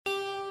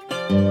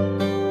I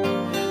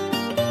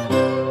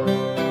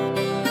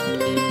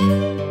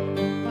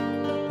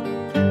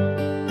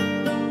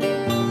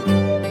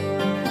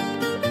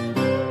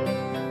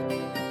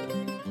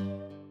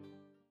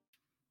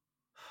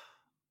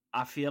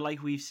feel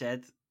like we've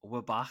said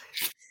we're back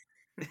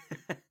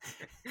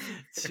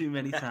too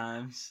many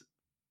times.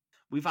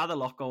 We've had a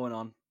lot going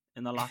on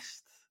in the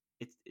last.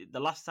 The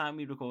last time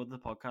we recorded the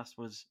podcast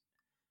was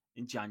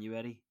in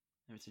January.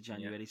 It's a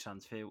January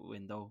transfer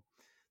window.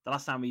 The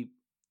last time we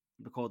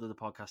recorded the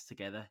podcast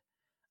together,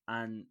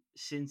 and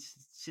since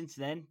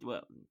then,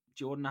 well,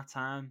 during that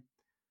time,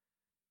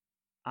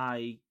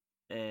 I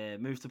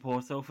moved to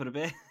Porto for a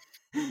bit.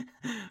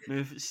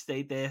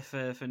 Stayed there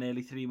for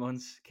nearly 3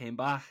 months. Came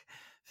back.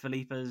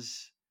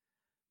 Felipe's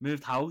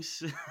moved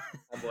house.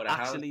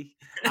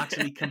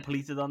 actually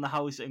completed on the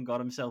house and got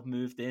himself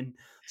moved in.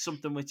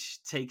 Something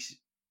which takes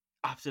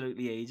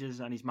absolutely ages,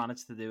 and he's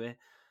managed to do it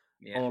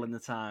all in the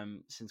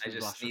time since we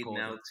last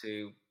recorded. I just need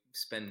now to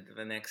spend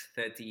the next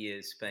 30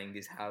 years paying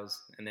this house,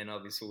 and then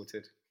I'll be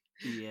sorted.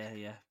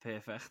 Yeah,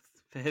 perfect.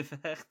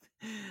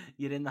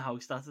 You're in the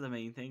house, that's the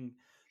main thing.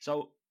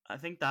 So I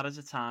think that as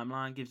a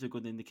timeline gives a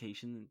good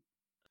indication.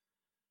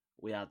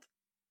 We had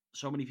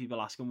so many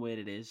people asking where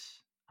it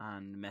is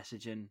and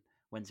messaging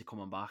when's it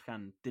coming back,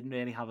 and didn't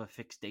really have a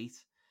fixed date.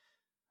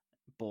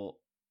 But,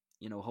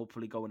 you know,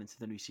 hopefully going into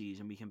the new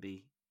season we can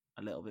be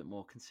a little bit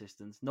more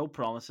consistent. No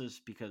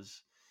promises,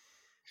 because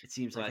it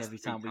seems like every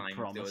time we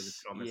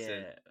promise,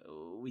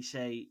 we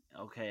say,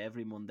 okay,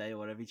 every Monday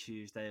or every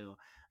Tuesday,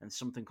 and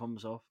something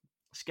comes up.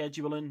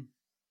 Scheduling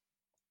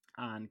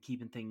and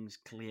keeping things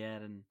clear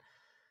and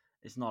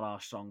is not our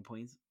strong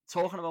point.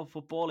 Talking about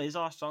football is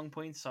our strong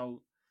point,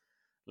 so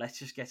let's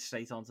just get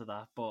straight onto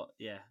that. But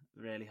yeah,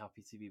 really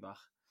happy to be back.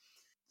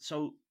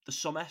 So the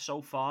summer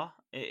so far,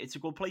 it's a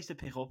good place to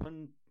pick up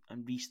and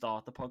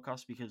restart the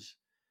podcast, because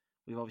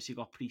we've obviously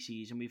got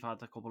pre-season. We've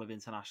had a couple of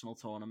international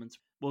tournaments.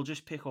 We'll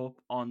just pick up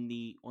on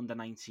the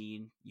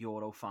under-19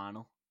 Euro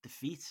final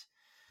defeat.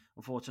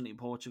 Unfortunately,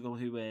 Portugal,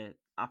 who were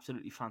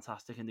absolutely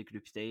fantastic in the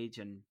group stage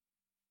and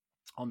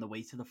on the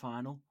way to the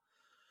final,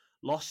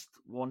 lost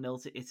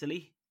 1-0 to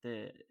Italy.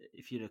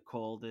 If you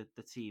recall, the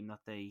team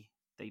that they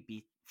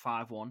beat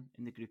 5-1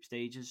 in the group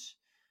stages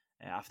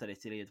after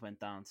Italy had went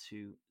down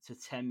to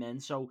 10 men.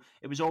 So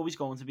it was always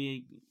going to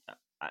be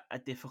a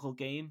difficult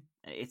game.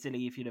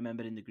 Italy, if you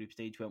remember, in the group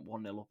stage went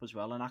 1-0 up as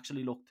well and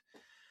actually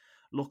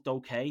looked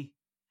okay.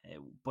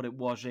 But it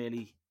was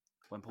really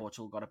when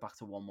Portugal got it back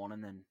to 1-1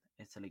 and then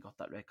Italy got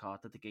that red card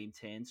that the game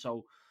turned.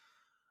 So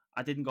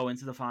I didn't go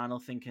into the final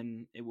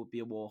thinking it would be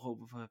a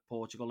walkover for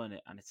Portugal, and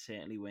it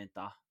certainly weren't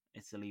that.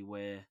 Italy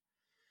were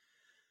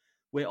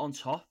on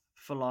top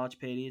for large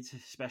periods,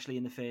 especially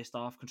in the first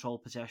half,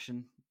 controlled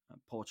possession.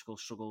 Portugal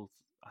struggled.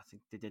 I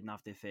think they didn't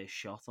have their first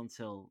shot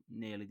until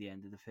nearly the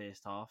end of the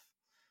first half.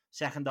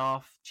 Second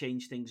half,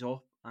 changed things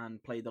up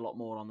and played a lot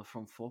more on the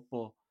front foot,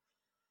 but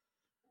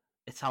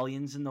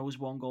Italians in those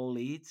 1-goal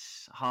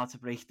leads, hard to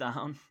break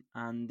down.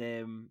 And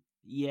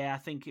I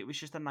think it was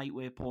just a night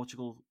where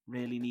Portugal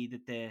really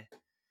needed their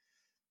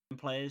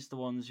players, the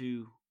ones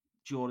who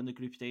during the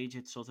group stage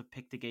had sort of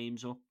picked the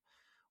games up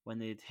when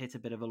they'd hit a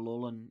bit of a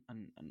lull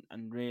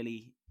and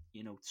really,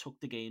 you know, took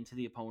the game to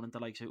the opponent, the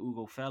likes of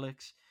Hugo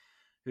Felix,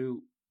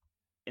 who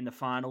in the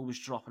final was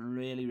dropping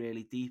really,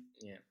 really deep,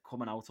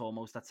 coming out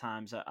almost at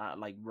times at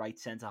like right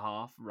centre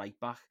half, right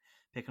back,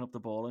 picking up the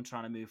ball and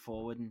trying to move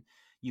forward. And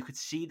you could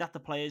see that the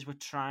players were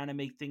trying to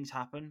make things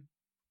happen.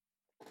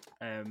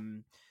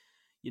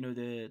 You know,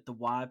 the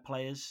wide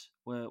players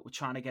were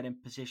trying to get in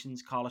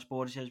positions. Carlos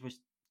Borges was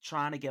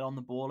trying to get on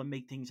the ball and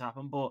make things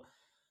happen, but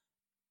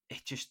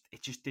it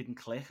just didn't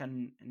click.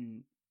 And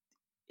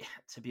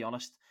to be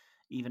honest,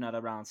 even at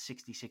around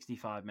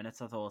 60-65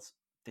 minutes, I thought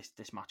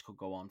this match could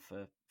go on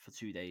for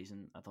 2 days,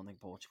 and I don't think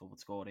Portugal would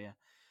score here.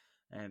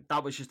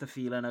 That was just a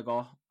feeling I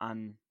got,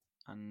 and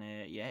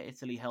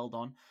Italy held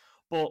on,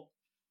 but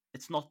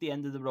it's not the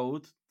end of the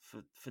road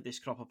for this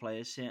crop of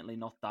players. Certainly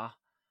not that.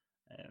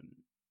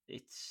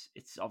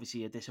 It's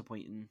obviously a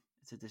disappointing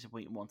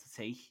one to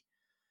take.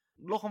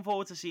 Looking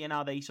forward to seeing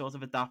how they sort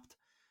of adapt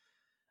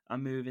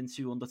and move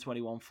into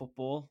under-21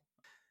 football.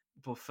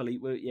 But Philippe,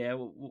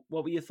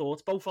 what were your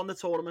thoughts, both on the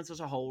tournament as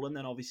a whole and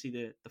then obviously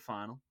the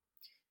final?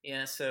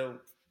 Yeah, so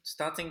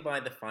starting by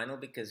the final,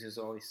 because it's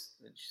always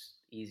just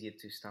easier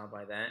to start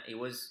by that. It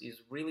was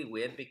really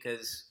weird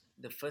because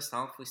the first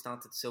half we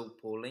started so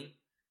poorly,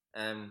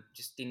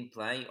 just didn't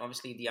play.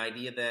 Obviously, the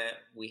idea that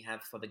we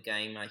had for the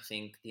game, I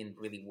think, didn't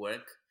really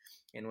work,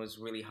 and it was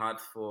really hard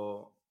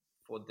for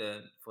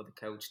the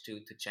coach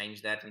to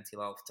change that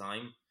until half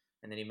time.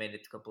 And then he made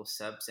a couple of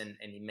subs and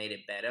he made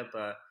it better.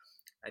 But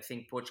I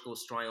think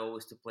Portugal's try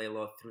always to play a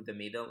lot through the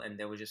middle, and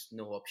there were just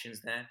no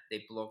options there.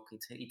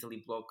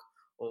 Italy block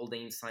all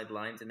the inside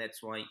lines, and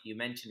that's why you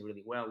mentioned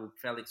really well.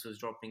 Felix was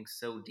dropping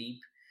so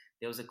deep.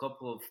 There was a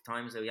couple of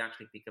times that we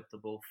actually picked up the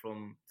ball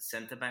from the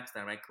centre backs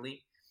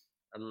directly.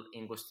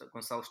 And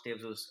Gonçalo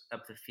Esteves was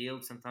up the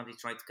field. Sometimes he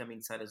tried to come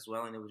inside as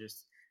well, and it was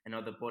just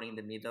another body in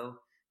the middle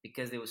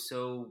because they were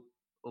so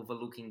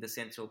overlooking the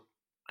central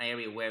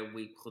area where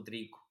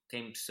Rodrigo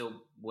came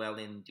so well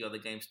in the other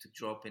games to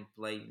drop and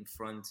play in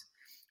front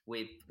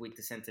with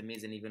the centre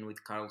mids and even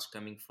with Carlos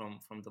coming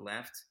from the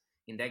left.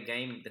 In that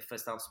game, the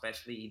first half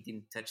especially, he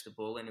didn't touch the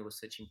ball, and it was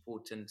such an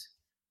important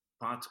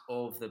part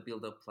of the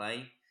build-up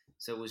play.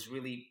 So it was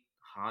really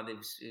hard.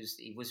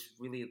 It was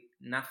really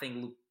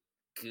nothing looked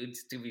good.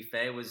 To be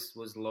fair, it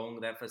was long.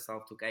 That first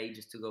half took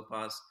ages to go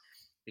past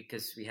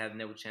because we had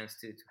no chance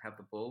to have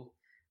the ball.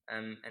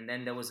 And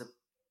then there was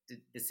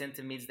the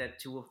centre mids that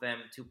two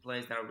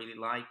players that I really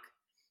like,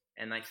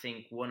 and I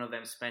think one of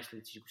them especially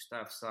is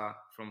Gustavo Sá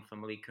from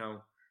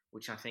Famalicão,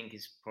 which I think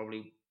is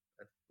probably,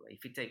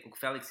 if you take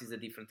Felix is a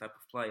different type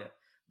of player,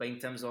 but in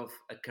terms of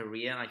a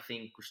career, I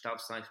think Gustavo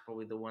Sá is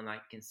probably the one I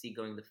can see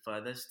going the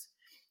furthest.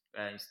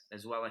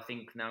 As well, I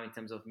think now in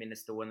terms of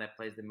minutes, the one that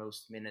plays the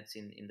most minutes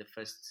in the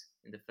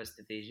first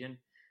division.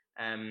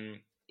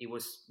 He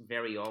was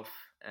very off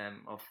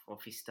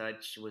his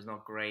touch. It was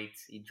not great.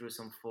 He drew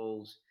some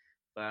fouls,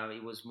 but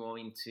it was more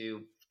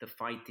into the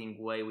fighting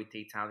way with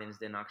the Italians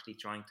than actually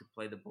trying to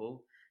play the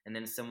ball. And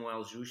then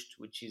Samuel Just,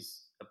 which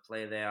is a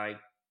player that I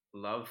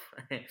love,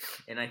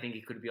 and I think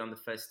he could be on the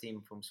first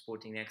team from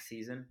Sporting next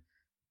season.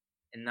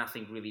 And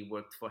nothing really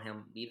worked for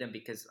him either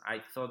because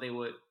I thought they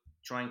were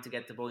trying to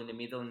get the ball in the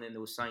middle and then they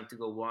were trying to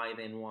go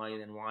wider and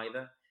wider and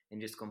wider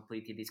and just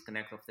completely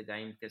disconnect off the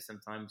game because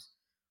sometimes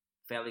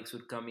Felix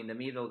would come in the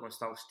middle,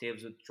 Gonçalo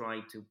Esteves would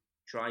try to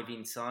drive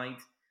inside,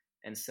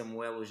 and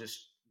Samuel was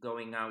just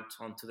going out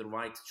onto the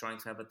right trying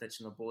to have a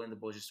touch on the ball and the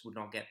ball just would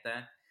not get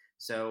there.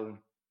 So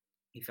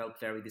he felt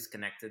very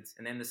disconnected.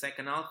 And then the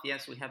second half,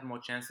 yes, we had more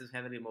chances,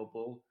 had a bit more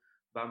ball,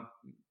 but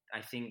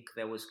I think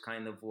that was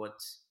kind of what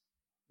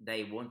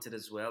they wanted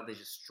as well. They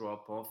just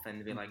drop off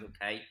and be like,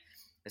 okay,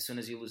 as soon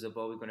as you lose the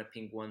ball, we're going to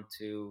ping one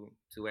to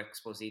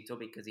Exposito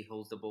because he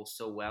holds the ball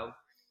so well.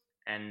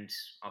 And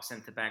our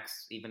centre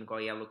backs, even got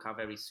a yellow card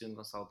very soon,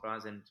 Gonçalo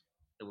Braz, and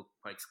they were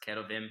quite scared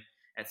of him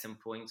at some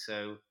point.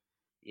 So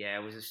yeah,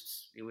 it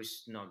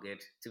was not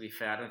good. To be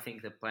fair, I don't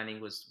think the planning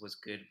was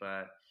good,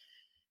 but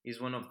he's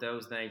one of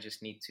those that I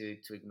just need to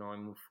ignore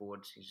and move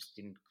forward. He just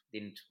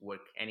didn't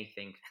work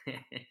anything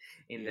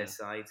in their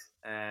side.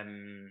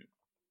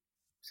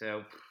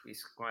 So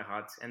it's quite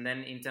hard. And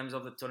then in terms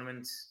of the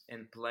tournament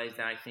and players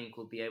that I think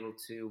will be able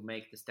to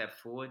make the step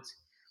forward,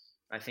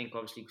 I think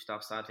obviously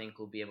Gustavo Sá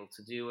will be able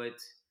to do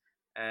it.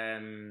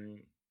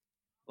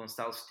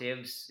 Gonçalo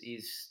Esteves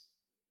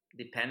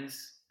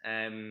depends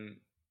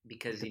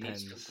because he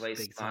needs to play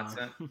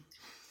starter.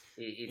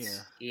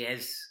 He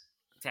has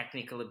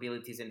technical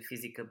abilities and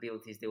physical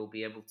abilities that will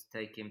be able to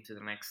take him to the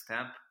next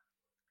step.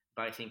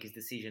 But I think his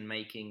decision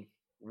making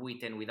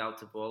with and without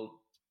the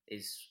ball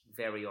is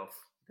very off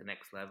the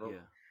next level.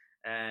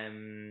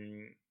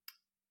 Then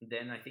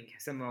I think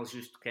Samuel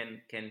Just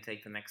can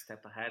take the next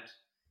step ahead.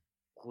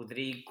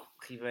 Rodrigo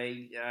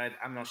Ribeiro,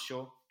 I'm not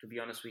sure, to be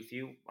honest with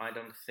you. I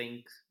don't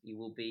think he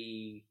will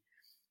be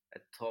a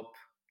top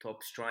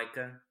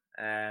striker.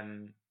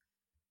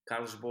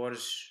 Carlos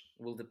Borges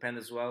will depend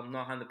as well. I'm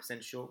not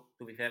 100% sure,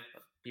 to be fair.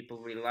 People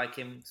really like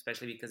him,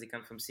 especially because he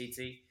comes from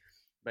City.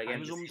 But again,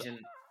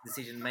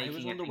 decision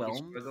making, I think he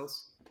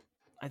struggles.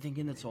 I think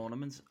in the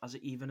tournament,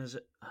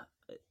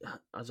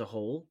 as a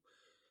whole,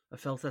 I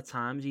felt at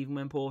times, even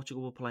when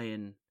Portugal were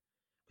playing,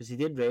 because he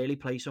did really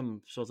play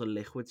some sort of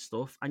liquid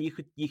stuff, and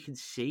you can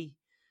see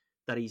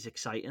that he's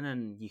exciting,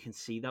 and you can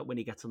see that when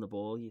he gets on the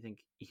ball, you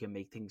think he can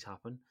make things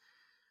happen.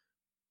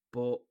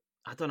 But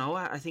I don't know.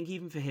 I think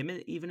even for him,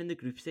 even in the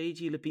group stage,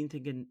 he'll have been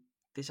thinking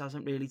this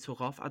hasn't really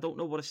took off. I don't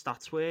know what his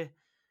stats were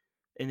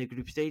in the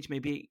group stage.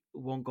 Maybe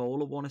 1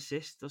 goal or 1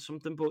 assist or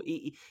something. But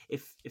it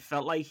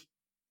felt like,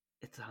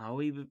 I don't know.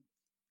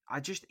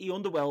 He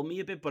underwhelmed me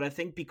a bit. But I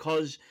think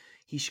because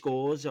he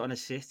scores and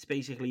assists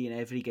basically in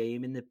every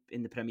game in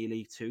the Premier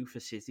League too for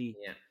City.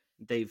 Yeah.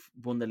 They've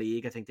won the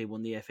league. I think they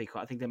won the FA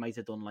Cup. I think they might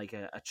have done like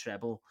a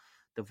treble.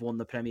 They've won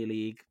the Premier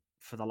League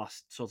for the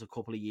last sort of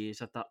couple of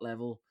years at that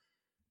level.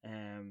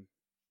 I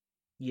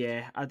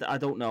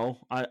don't know.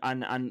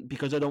 And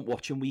because I don't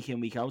watch him week in,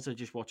 week out, I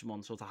just watch him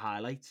on sort of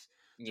highlights.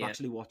 So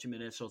actually watch him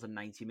in a sort of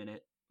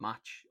 90-minute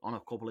match on a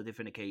couple of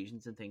different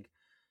occasions and think,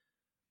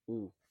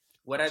 ooh.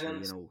 What I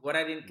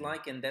didn't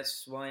like, and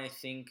that's why I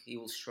think he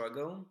will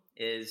struggle,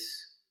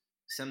 is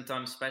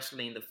sometimes,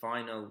 especially in the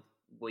final,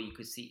 where you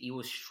could see he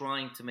was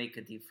trying to make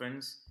a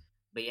difference,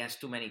 but he has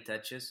too many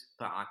touches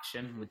per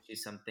action, which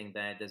is something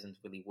that doesn't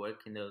really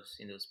work in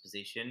those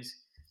positions.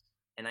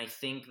 And I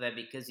think that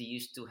because he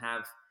used to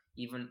have,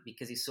 even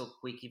because he's so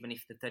quick, even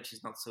if the touch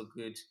is not so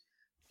good,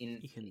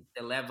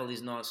 the level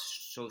is not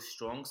so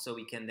strong, so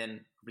he can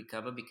then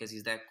recover because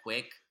he's that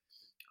quick.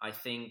 I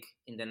think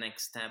in the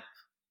next step,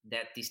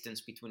 that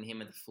distance between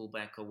him and the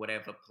fullback or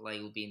whatever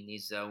play will be in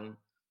his zone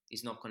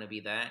is not going to be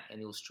there, and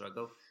he'll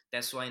struggle.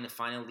 That's why in the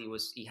final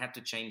he had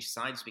to change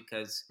sides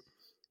because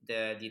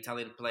the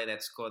Italian player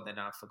that scored, that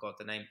I forgot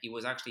the name, he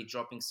was actually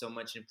dropping so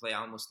much and play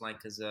almost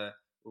like as a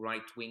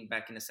right wing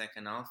back in the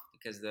second half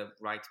because the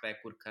right back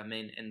would come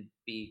in and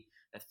be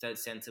a third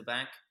centre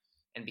back,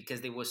 and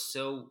because they were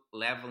so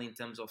level in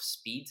terms of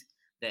speed,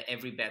 that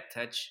every bad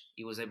touch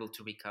he was able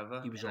to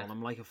recover. He was on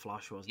him like a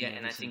flash, wasn't he? Yeah,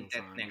 and I think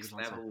that next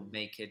level will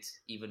make it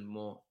even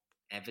more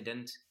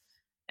evident.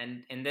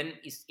 And then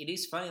it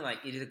is funny,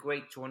 like it is a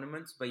great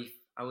tournament, but if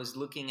I was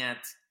looking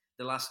at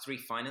the last three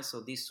finals,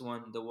 so this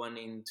one, the one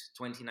in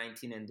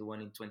 2019 and the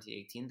one in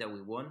 2018 that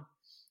we won,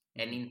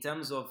 and in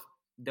terms of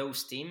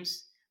those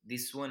teams,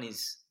 this one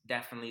is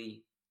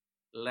definitely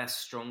less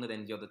stronger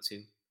than the other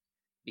two,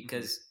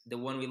 because the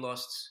one we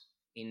lost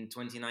in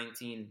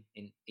 2019,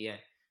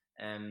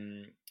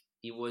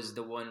 it was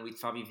the one with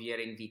Fabio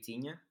Vieira and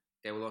Vitinha.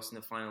 They were lost in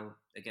the final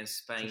against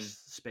Spain.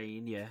 Just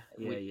Spain, yeah.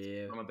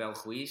 From Abel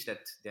Ruiz, that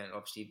then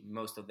obviously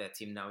most of that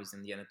team now is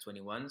in the under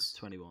 21s.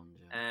 21,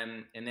 yeah.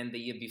 And then the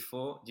year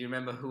before, do you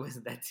remember who was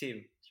that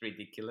team? It's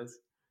ridiculous.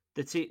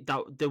 The team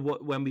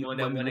when we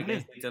won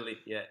against Italy,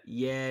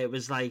 yeah, it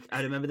was like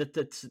I remember that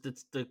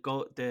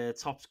the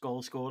top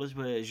goal scorers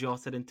were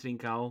Jota and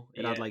Trincao.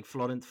 It had like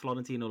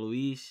Florentino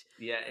Luis.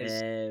 Yeah,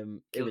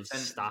 it was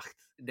stacked.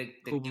 The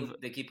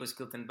keeper was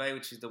Kilton Bay,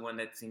 which is the one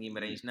that's in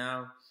Guimarães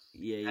now.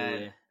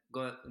 Yeah.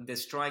 The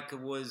striker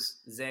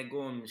was Zé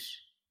Gomes,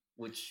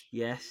 which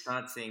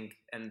starting,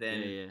 and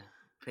then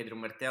Pedro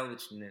Martel,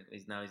 which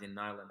is now in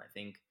Ireland, I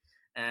think.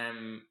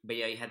 But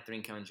yeah, he had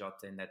Trincao and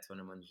Jota in that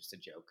tournament, just a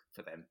joke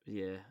for them.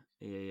 Yeah.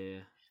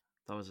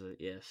 That was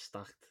a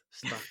stacked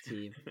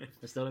team.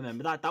 I still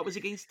remember that. That was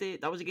against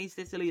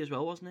Italy as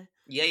well, wasn't it?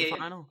 Yeah.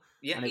 Final.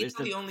 Yeah, and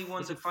Italy only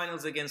won the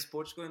finals against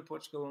Portugal, and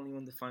Portugal only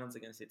won the finals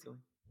against Italy.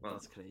 Well,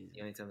 that's crazy.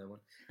 The only time they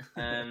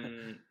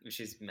won,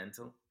 which is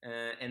mental.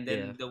 And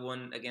then the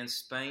one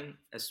against Spain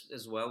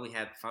as well. We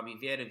had Fabio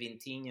Vieira,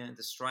 Vitinha.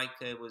 The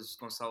striker was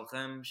Gonçalo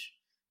Ramos.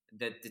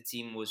 That the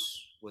team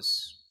was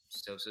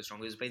so strong.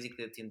 It was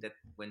basically the team that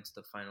went to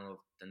the final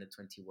of the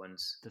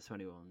 21s. The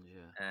 21s,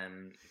 yeah.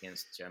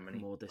 Against Germany.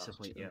 More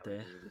disappointment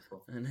there.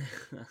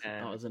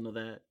 That was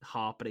another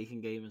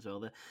heartbreaking game as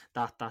well.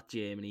 That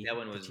Germany. That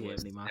one was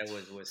Germany match.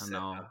 That was so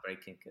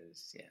heartbreaking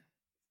because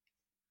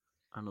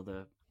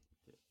another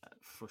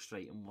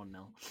frustrating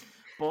 1-0.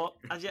 But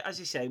as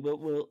you say,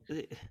 we'll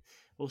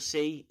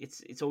see.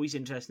 It's always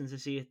interesting to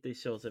see it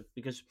this sort of,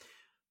 because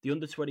the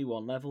under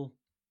 21 level,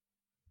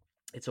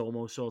 it's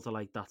almost sort of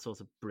like that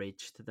sort of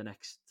bridge to the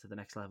next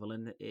level.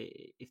 And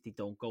if they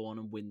don't go on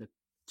and win the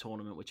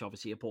tournament, which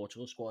obviously a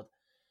Portugal squad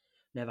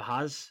never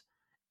has,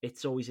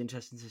 it's always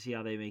interesting to see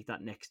how they make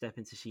that next step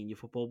into senior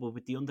football. But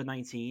with the under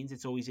 19s,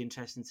 it's always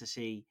interesting to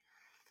see,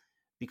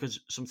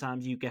 because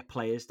sometimes you get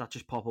players that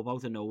just pop up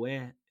out of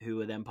nowhere who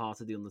are then part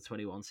of the under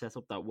 21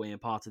 setup that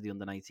weren't part of the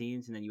under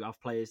 19s, and then you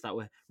have players that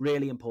were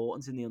really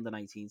important in the under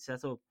 19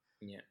 setup.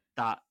 Yeah.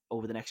 That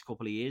over the next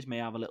couple of years may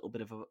have a little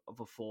bit of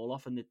a fall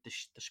off, and the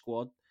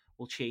squad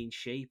will change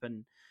shape.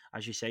 And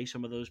as you say,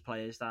 some of those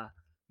players that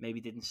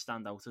maybe didn't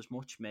stand out as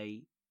much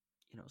may,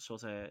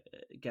 sort of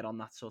get on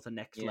that sort of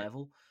next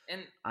level.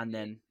 And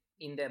then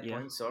in that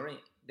point,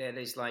 there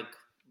is like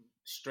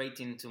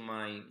straight into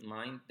my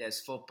mind.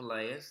 There's 4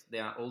 players. They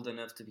are old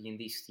enough to be in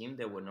this team.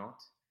 They were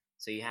not.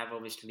 So you have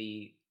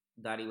obviously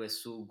Dario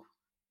Essug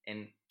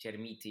and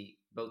Chermiti,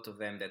 both of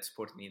them that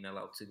Sporting didn't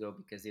allow to go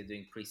because they're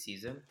doing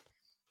pre-season.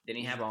 Then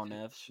you have João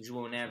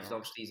Neves,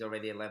 obviously is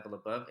already a level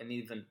above, and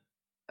even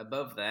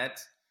above that,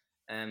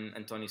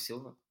 Antonio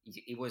Silva.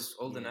 He was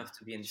old enough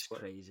to be in the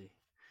squad. Crazy,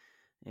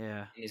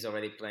 yeah. He's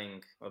already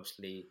playing,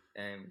 obviously,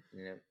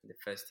 the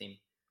first team.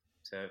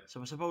 So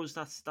I suppose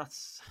that's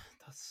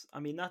I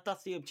mean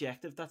that's the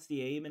objective, that's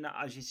the aim, and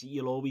as you see,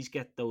 you'll always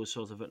get those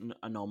sort of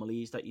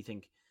anomalies that you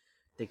think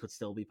they could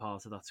still be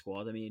part of that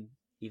squad. I mean,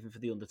 even for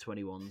the under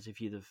 21s,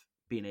 if you'd have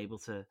been able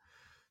to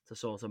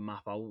sort of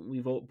map out,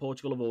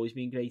 Portugal have always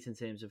been great in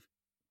terms of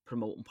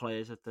promoting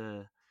players at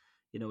the,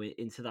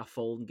 into that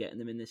fold and getting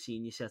them in the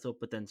senior setup.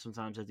 But then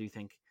sometimes I do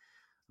think,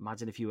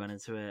 imagine if you went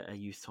into a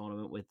youth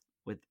tournament with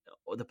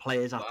the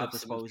players at their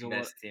disposal.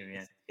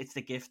 It's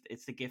the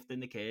gift in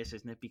the case,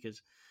 isn't it?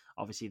 Because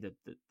obviously the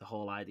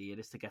whole idea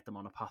is to get them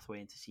on a pathway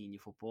into senior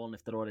football, and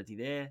if they're already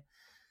there,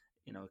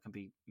 it can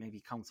be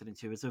maybe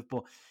counterintuitive.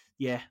 But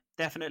yeah,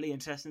 definitely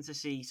interesting to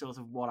see sort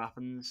of what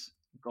happens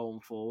going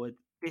forward.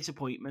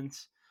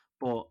 Disappointment,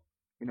 but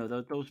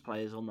those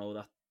players will know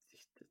that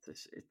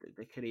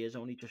the career's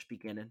only just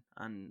beginning,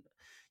 and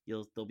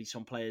there'll be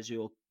some players who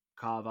will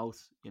carve out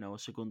a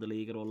Segunda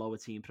Liga or lower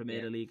team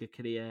Primeira Liga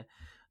career.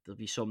 There'll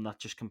be some that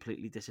just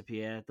completely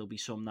disappear. There'll be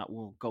some that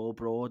will go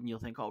abroad, and you'll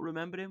think, oh,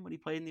 remember him when he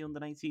played in the under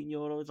 19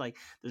 Euros? Like,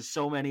 there's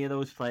so many of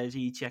those players.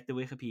 You check the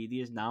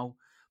Wikipedias now,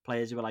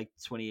 players who are like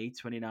 28,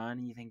 29,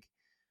 and you think,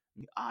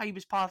 he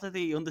was part of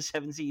the under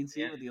 17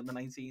 team or the under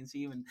 19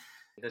 team. And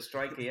the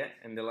striker,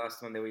 and the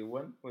last one that we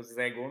won was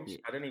Zé Gomes.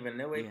 I don't even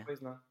know where he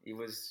plays now. He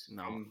was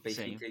from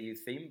Benfica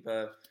youth team,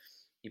 but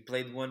he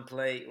played one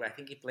play. I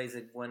think he plays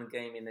one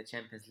game in the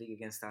Champions League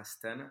against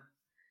Astana,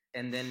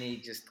 and then he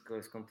just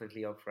goes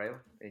completely off rail,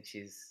 which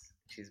is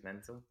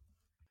mental.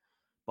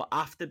 But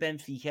after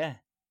Benfica,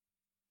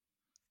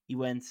 he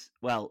went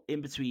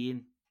in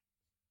between.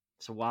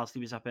 So whilst he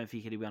was at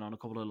Benfica, he went on a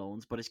couple of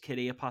loans, but his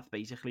career path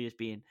basically has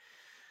been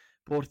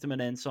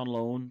Portimonense on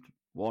loan,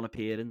 one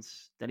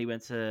appearance. Then he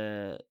went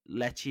to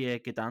Lechia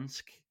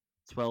Gdansk,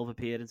 12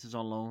 appearances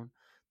on loan.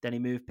 Then he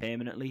moved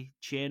permanently.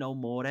 Cherno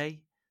More.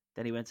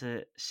 Then he went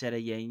to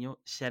Sereino.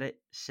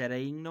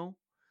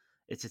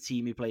 It's a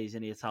team he plays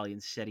in the Italian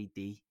Serie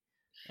D.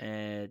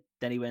 Then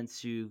he went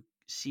to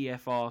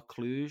CFR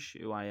Cluj,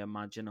 who I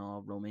imagine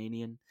are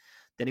Romanian.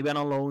 Then he went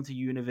on loan to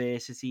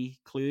University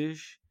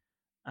Cluj,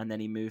 and then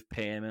he moved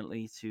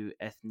permanently to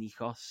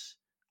Ethnikos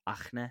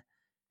Achne,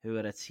 who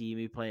are a team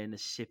who play in the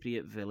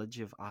Cypriot village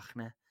of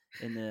Achne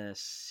in the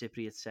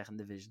Cypriot second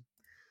division.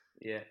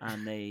 Yeah.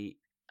 And they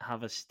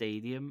have a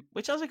stadium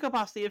which has a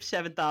capacity of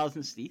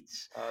 7,000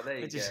 seats. Oh, there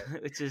you go.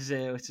 Which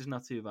is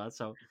not too bad.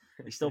 So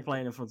he's still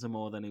playing in front of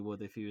more than he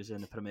would if he was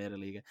in the Premier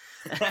League.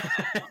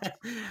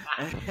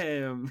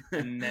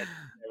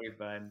 Very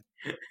fun.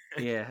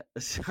 Yeah.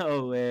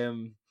 So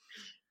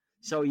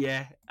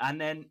yeah, and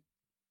then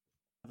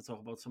I'll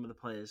talk about some of the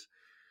players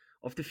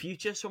of the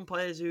future. Some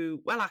players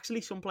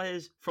some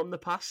players from the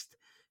past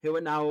who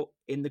are now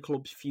in the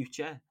club's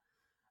future.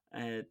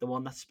 The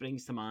one that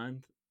springs to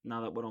mind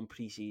now that we're on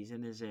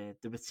pre-season is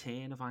the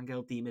return of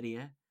Angel Di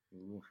Maria,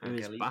 who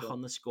is back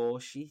on the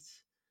score sheet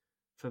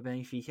for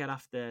Benfica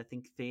after, I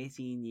think,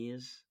 13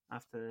 years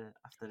after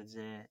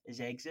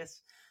his exit.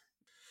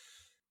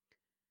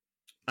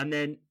 And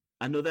then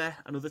another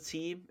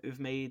team who've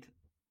made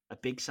a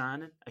big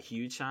signing, a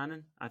huge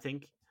signing, I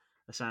think,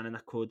 a signing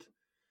that could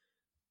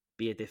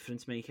be a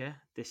difference maker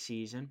this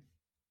season,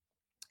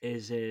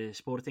 is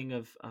Sporting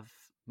have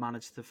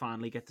managed to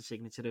finally get the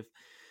signature of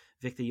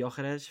Victor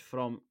Gyökeres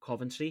from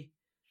Coventry,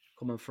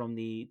 coming from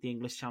the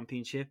English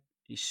Championship.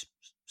 He's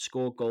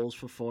scored goals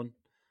for fun.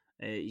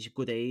 He's a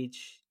good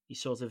age.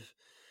 He's sort of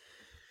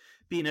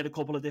been at a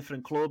couple of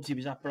different clubs. He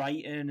was at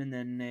Brighton and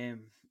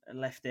then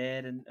left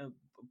there,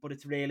 but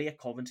it's really at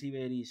Coventry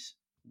where he's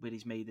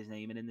made his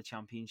name, and in the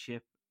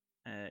Championship,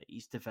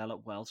 he's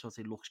developed well. So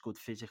he looks good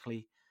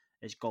physically.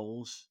 His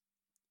goals,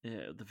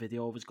 the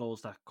video of his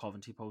goals that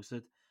Coventry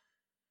posted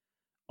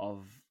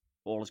of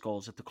all his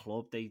goals at the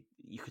club,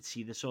 you could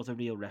see the sort of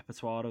real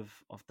repertoire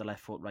of the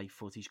left foot, right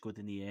foot. He's good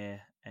in the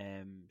air,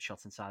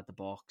 shots inside the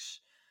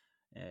box,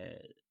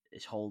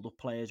 his hold up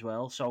play as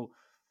well. So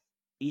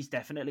he's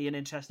definitely an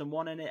interesting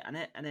one in it, and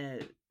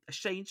a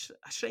strange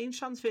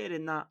transfer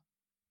in that,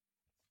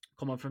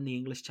 coming from the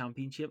English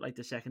Championship, like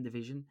the second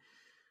division.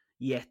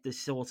 Yet there's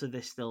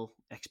still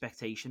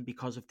expectation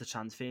because of the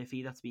transfer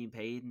fee that's being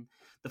paid and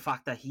the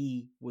fact that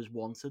he was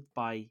wanted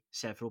by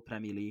several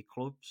Premier League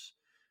clubs.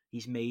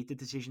 He's made the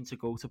decision to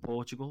go to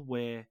Portugal,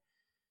 where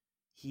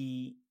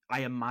I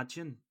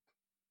imagine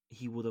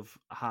he would have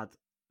had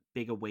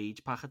bigger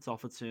wage packets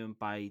offered to him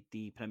by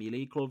the Premier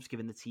League clubs,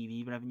 given the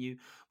TV revenue.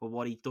 But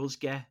what he does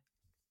get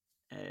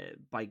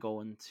by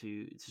going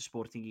to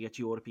Sporting, he gets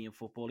European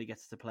football. He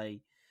gets to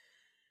play,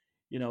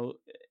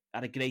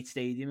 at a great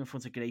stadium in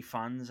front of great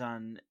fans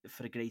and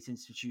for a great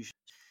institution.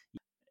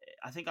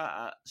 I think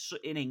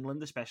in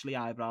England, especially,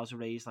 eyebrows are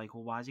raised like,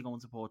 well, why is he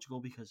going to Portugal?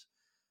 Because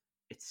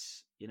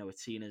it's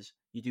seen as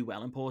you do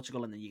well in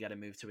Portugal and then you get to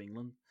move to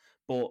England.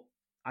 But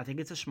I think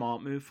it's a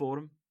smart move for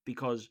him,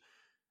 because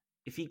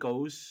if he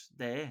goes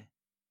there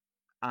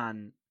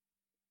and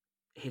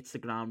hits the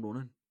ground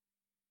running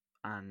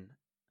and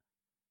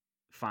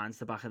finds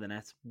the back of the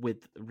net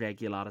with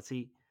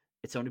regularity,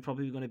 it's only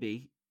probably going to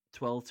be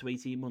 12 to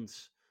 18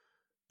 months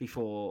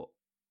before,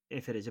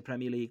 if it is a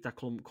Premier League, that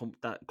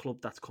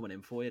club that's coming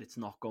in for it, it's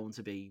not going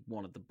to be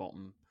one of the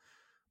bottom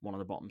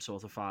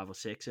sort of 5 or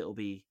 6. It'll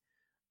be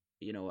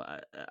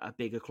a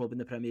bigger club in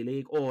the Premier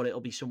League, or it'll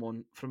be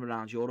someone from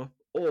around Europe,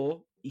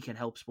 or he can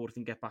help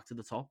Sporting get back to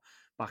the top,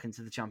 back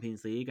into the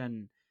Champions League,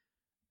 and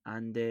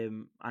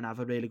have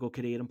a really good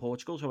career in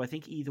Portugal. So I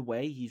think either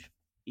way,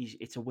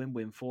 it's a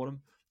win-win for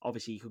him.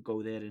 Obviously, he could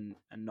go there and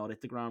not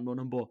hit the ground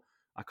running, but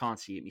I can't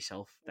see it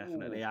myself.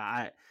 Definitely,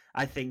 I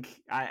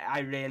think I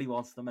really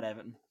want them at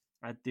Everton.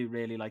 I do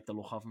really like the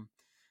look of him,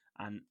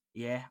 and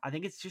yeah, I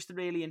think it's just a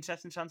really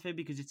interesting transfer,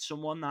 because it's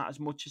someone that,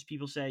 as much as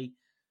people say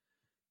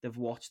they've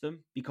watched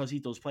him because he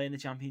does play in the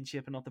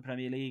Championship and not the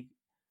Premier League,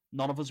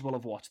 none of us will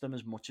have watched them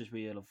as much as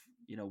we'll have,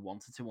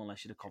 wanted to,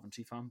 unless you're a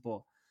Coventry fan.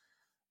 But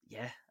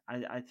yeah,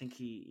 I think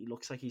he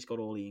looks like he's got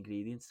all the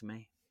ingredients to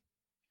me.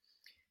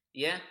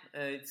 Yeah,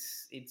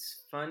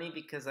 it's funny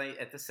because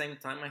at the same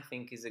time I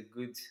think he's a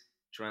good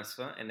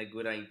transfer and a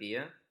good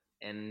idea,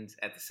 and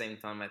at the same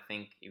time I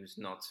think he was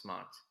not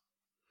smart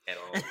at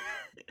all.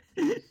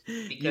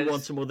 You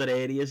want some other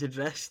areas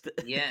addressed?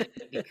 Yeah,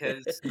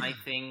 because I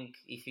think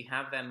if you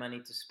have that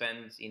money to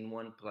spend in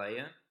one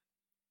player,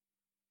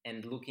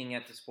 and looking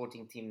at the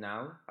Sporting team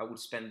now, I would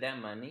spend that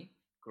money,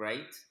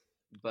 great,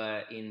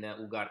 but in the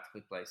Ugarte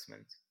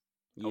replacement.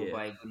 I would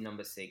buy a good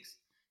number 6,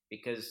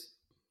 because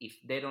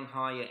if they don't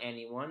hire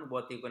anyone,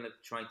 what they're going to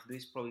try to do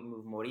is probably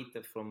move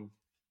Morita from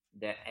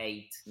the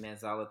 8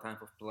 Mezzala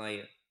type of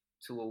player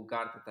to a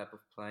Ugarte type of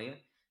player,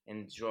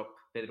 and drop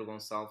Pedro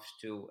Gonçalves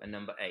to a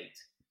number 8.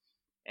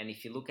 And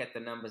if you look at the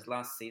numbers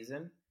last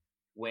season,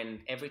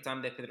 when every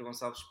time that Pedro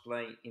Gonçalves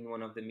play in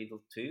one of the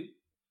middle two,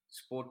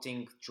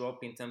 Sporting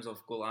drop in terms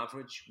of goal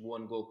average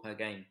 1 goal per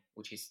game,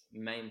 which is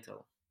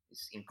mental.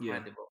 It's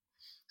incredible.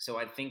 So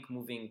I think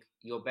moving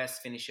your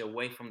best finisher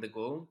away from the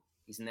goal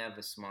is never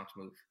a smart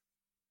move.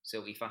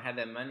 So if I had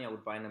that money, I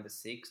would buy number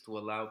 6 to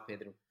allow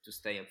Pedro to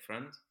stay up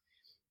front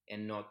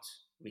and not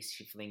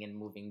reshuffling and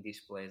moving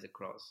these players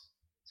across.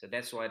 So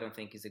that's why I don't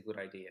think it's a good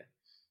idea.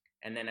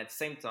 And then at the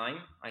same time,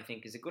 I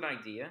think it's a good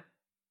idea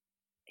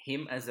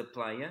him as a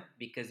player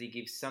because he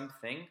gives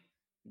something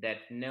that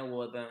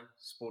no other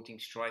sporting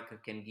striker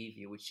can give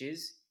you, which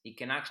is he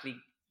can actually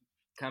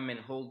come and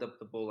hold up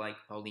the ball like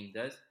Paulinho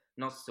does.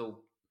 Not so,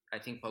 I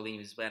think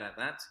Paulinho is better at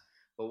that,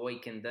 but what he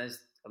can does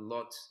a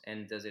lot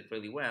and does it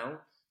really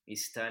well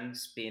is turn,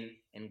 spin,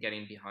 and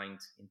getting behind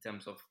in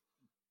terms of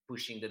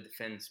pushing the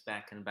defense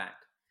back and back.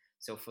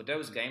 So for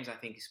those games, I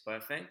think it's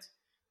perfect.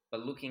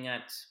 But looking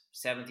at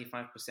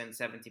 75%,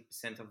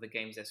 70% of the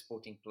games that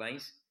Sporting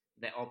plays,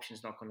 that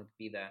option's not going to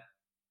be there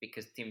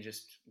because teams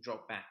just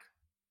drop back.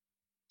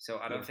 So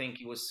I don't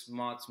think it was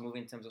smart move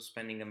in terms of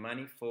spending the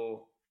money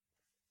for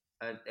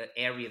an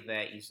area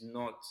that is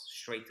not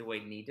straight away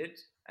needed.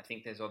 I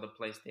think there's other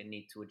places they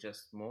need to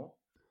adjust more.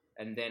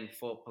 And then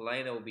for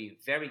Pelé, that will be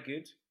very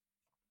good.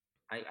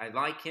 I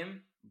like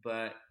him,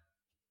 but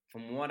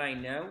from what I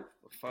know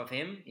of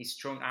him, his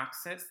strong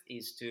access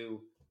is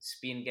to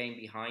spin game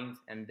behind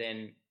and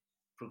then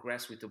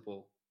progress with the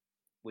ball,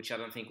 which I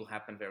don't think will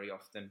happen very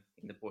often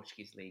in the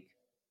Portuguese league.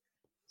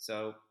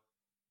 So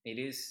it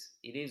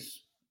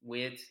is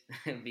weird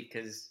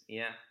because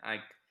I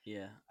don't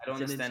it's an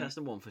understand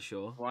interesting one for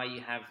sure. why you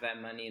have that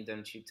money and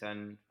don't you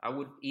turn. I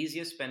would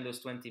easier spend those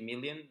 20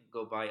 million,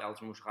 go buy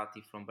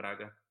Al-Musrati from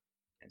Braga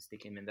and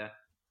stick him in there.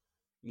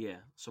 Yeah,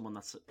 someone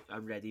that's a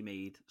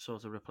ready-made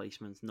sort of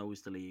replacement,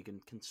 knows the league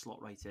and can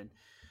slot right in.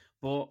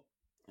 But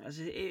as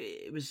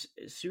it was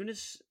as soon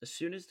as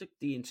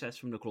the interest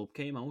from the club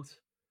came out,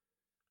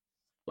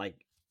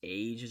 like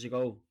ages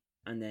ago,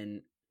 and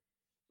then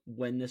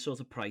when the sort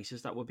of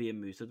prices that were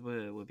being mooted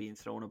were being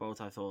thrown about,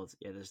 I thought,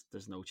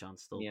 there's no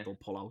chance they'll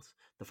pull out.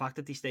 The fact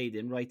that they stayed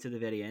in right to the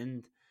very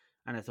end,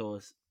 and I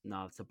thought,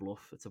 no, it's a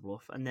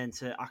bluff. And then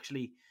to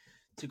actually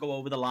to go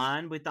over the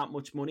line with that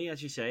much money,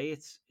 as you say,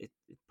 it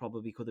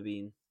probably could have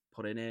been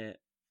put in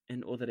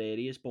other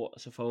areas, but I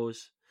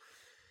suppose.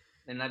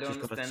 And I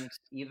don't understand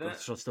either.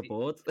 Trust the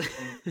board.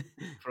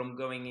 from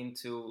going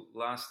into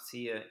last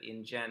year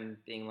in Jan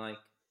being like,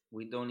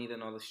 we don't need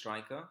another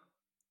striker.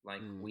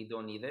 Like, we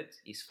don't need it.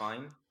 It's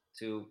fine.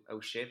 To, oh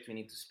shit, we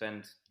need to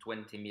spend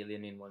 20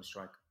 million in one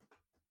striker.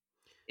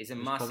 It's a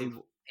massive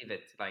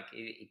pivot. Like,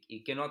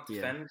 you cannot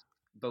defend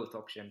both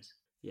options.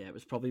 Yeah, it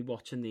was probably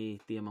watching the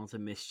amount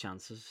of missed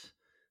chances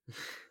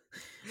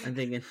and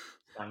thinking,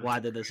 why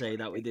did they say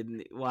that we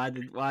didn't? Why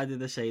did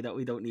they say that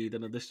we don't need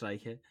another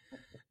striker?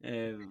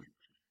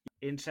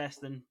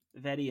 Interesting,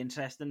 very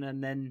interesting.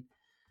 And then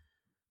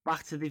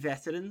back to the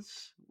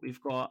veterans,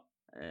 we've got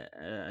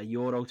a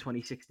Euro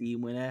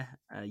 2016 winner,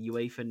 a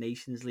UEFA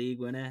Nations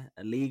League winner,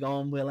 a Ligue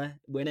 1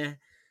 winner,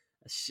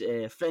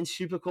 a French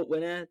Super Cup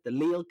winner, the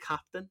Lille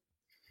captain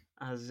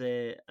has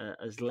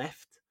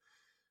left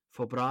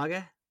for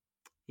Braga.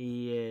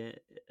 I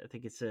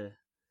think it's a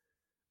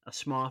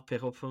smart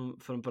pickup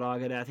from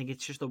Braga. I think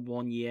it's just a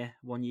one year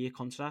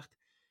contract.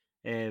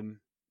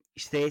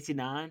 He's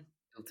 39.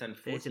 He'll turn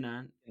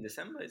 39 in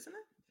December, isn't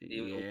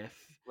it?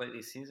 Like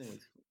this season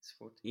with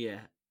 40.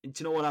 Yeah. And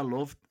do you know what I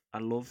loved? I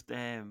loved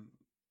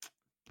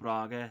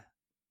Braga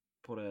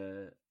put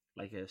a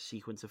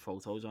sequence of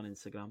photos on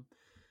Instagram,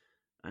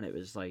 and it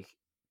was like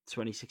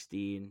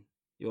 2016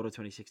 Euro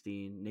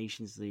 2016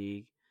 Nations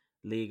League.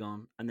 League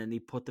on, and then they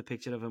put the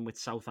picture of him with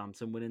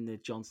Southampton winning the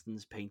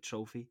Johnston's Paint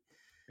Trophy,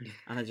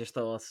 and I just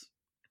thought,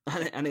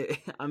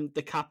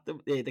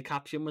 the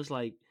caption was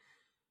like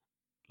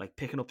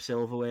picking up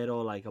silverware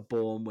or like a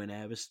born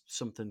winner. It was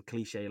something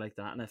cliche like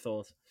that, and I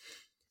thought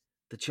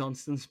the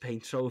Johnston's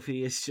Paint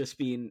Trophy is just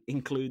being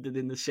included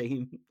in the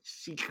same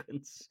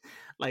sequence.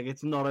 Like,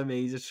 it's not a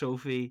major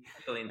trophy.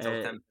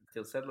 Southampton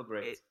still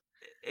celebrate.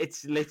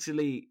 It's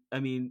literally, I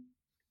mean,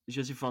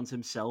 Jose Fonte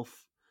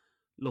himself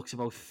looks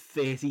about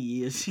 30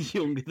 years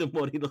younger than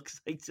what he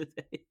looks like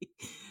today.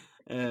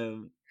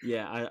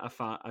 I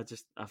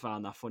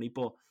found that funny,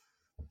 but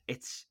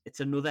it's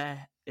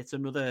another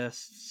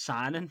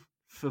signing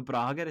for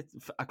Braga. It's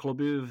a club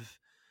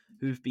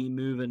who've been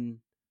moving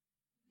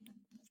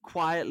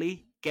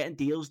quietly, getting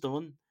deals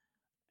done,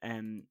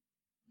 and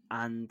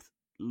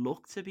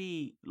look to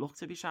be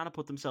trying to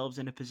put themselves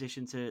in a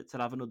position to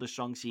have another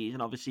strong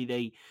season.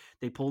 Obviously,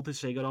 they pulled the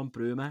trigger on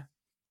Bruma.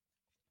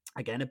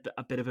 Again,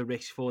 a bit of a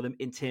risk for them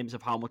in terms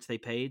of how much they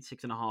paid,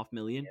 6.5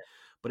 million. Yeah.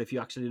 But if you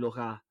actually look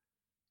at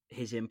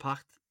his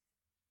impact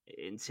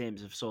in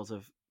terms of sort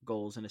of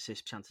goals and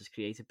assist chances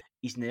created,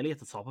 he's nearly at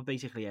the top of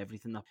basically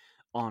everything.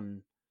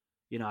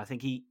 I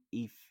think he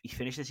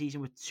finished the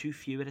season with 2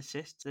 fewer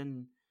assists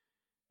than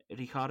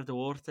Ricardo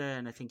Horta,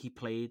 and I think he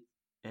played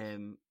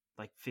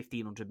like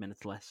 1,500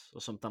 minutes less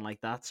or something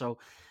like that. So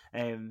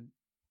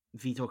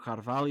Vitor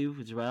Carvalho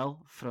as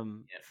well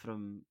from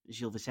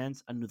Gil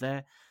Vicente,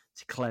 another.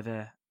 It's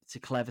a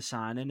clever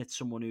signing. It's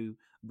someone who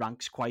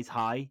ranks quite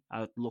high.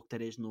 I looked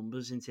at his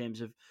numbers in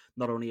terms of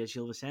not only as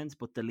Gil Vicente,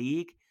 but the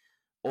league.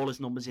 all his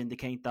numbers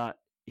indicate that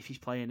if he's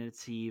playing in a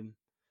team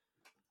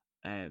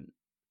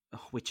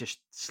with just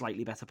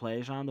slightly better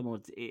players around him, or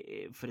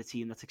for a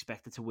team that's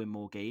expected to win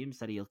more games,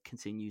 that he'll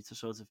continue to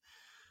sort of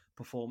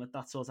perform at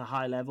that sort of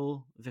high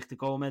level. Victor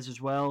Gomez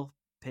as well,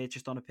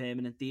 purchased on a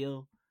permanent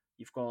deal.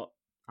 You've got,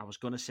 I was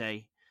going to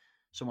say,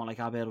 someone like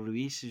Abel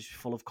Ruiz, who's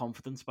full of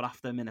confidence, but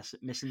after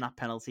missing that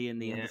penalty in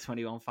the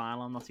under-21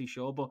 final, I'm not too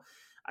sure. But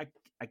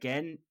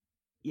again,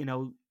 you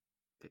know,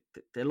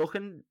 they're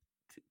looking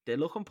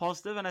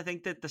positive, and I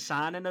think that the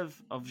signing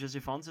of Jose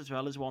Fonte as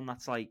well is one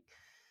that's like,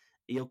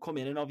 he'll come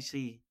in and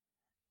obviously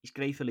he's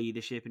great for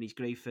leadership and he's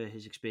great for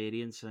his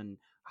experience and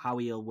how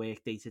he'll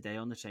work day to day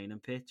on the training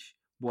pitch.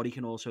 What he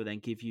can also then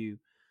give you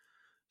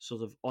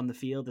sort of on the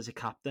field as a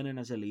captain and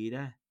as a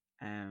leader.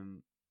 I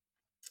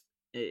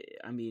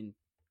mean,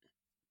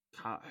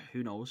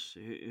 who knows?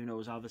 Who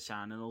knows how the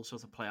signing will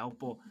sort of play out?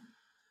 But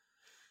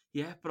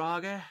yeah,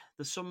 Braga,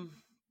 there's some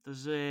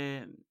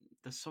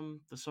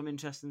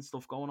interesting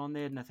stuff going on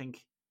there, and I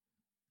think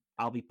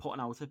I'll be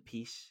putting out a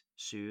piece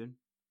soon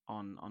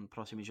on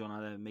Prossima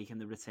Jornada, making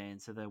the return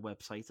to the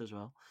website as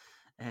well.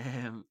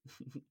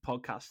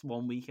 Podcast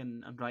 1 week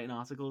and writing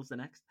articles the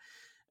next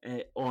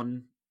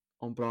on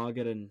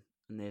Braga and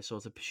their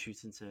sort of pursuit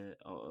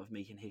of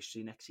making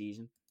history next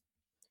season.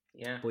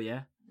 Yeah, but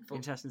yeah,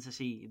 interesting to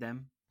see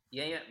them.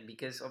 Yeah,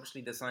 because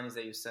obviously the signings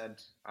that you said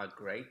are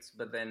great,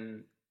 but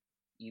then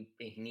you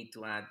need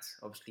to add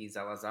obviously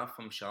Salazar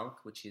from Schalke,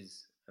 which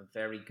is a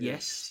very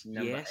good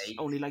number 8.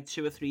 Only like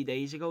 2 or 3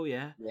 days ago,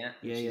 yeah,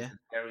 a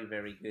very,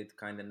 very good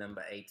kind of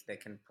number 8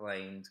 that can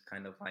play and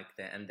kind of like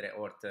the Andre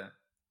Horta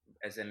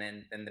as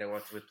an Andre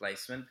Horta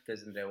replacement,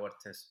 because Andre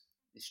Horta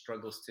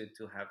struggles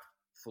to have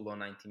full on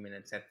 90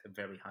 minutes at a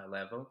very high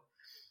level.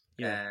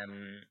 Yeah.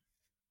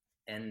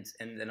 And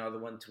another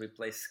one to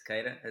replace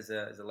Sequeira as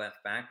a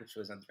left back, which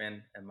was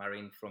Adrien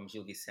Marin from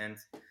Gil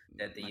Vicente,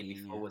 that the year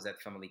before was at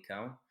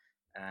Famalicão,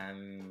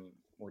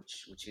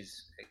 which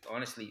is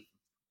honestly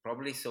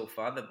probably so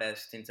far the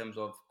best in terms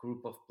of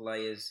group of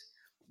players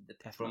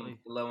from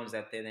the loans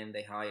that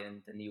they hire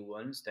and the new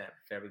ones. They're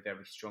very,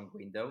 very strong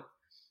window.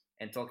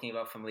 And talking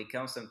about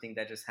Famalicão, something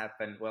that just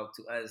happened, well,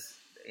 to us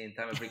in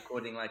time of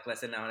recording like less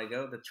than an hour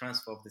ago, the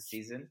transfer of the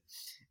season,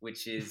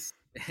 which is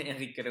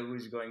Henrique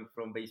Araújo going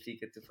from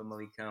Benfica to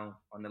Famalicão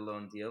on a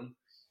loan deal,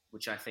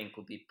 which I think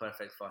will be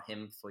perfect for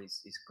him, for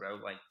his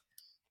growth. Like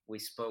we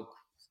spoke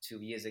 2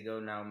 years ago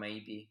now,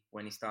 maybe,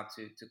 when he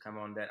started to come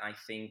on, that I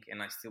think,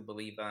 and I still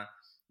believe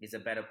he's a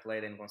better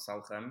player than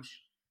Gonçalo Ramos,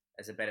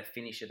 as a better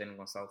finisher than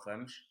Gonçalo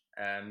Ramos.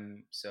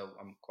 So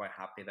I'm quite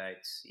happy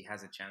that he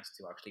has a chance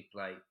to actually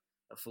play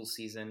a full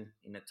season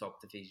in a top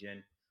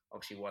division.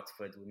 Obviously,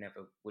 Watford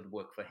would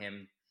work for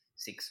him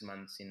 6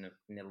 months in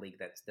a league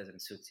that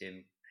doesn't suit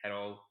him at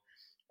all.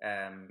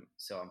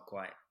 So I'm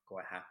quite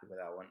happy with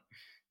that one.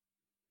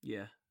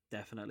 Yeah,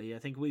 definitely. I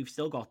think we've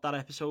still got that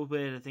episode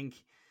where I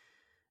think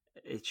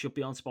it should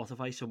be on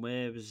Spotify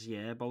somewhere. It was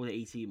about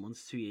 18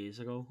 months, 2 years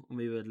ago, and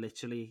we were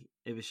literally,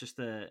 it was just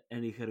a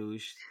Henrique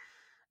Araújo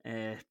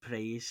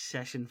praise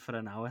session for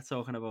an hour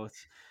talking about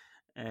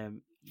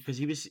because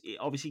he was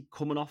obviously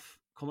coming off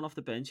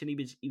the bench, and he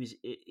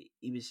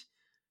was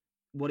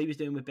what he was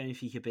doing with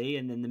Benfica B,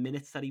 and then the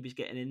minutes that he was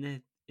getting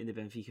in the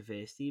Benfica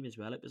first team as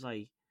well. It was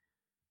like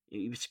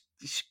he was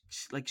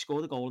like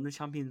scored a goal in the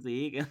Champions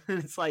League, and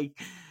it's like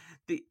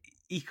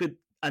he could,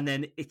 and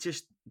then it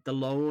just the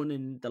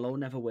loan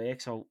never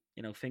works. So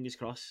fingers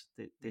crossed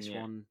that this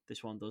one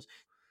does.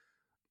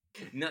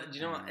 No, do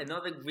you know what?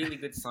 Another really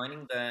good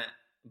signing that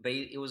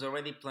he was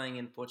already playing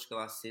in Portugal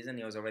last season.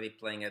 He was already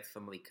playing at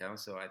Famalicão,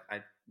 so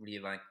I really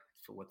like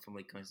for what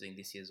Famalicão is doing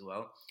this year as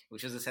well,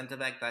 which was a centre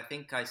back that I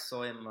think I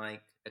saw him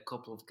like a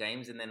couple of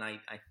games, and then I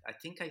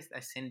think I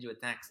sent you a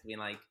text being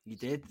like, you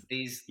did,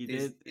 this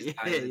did. He's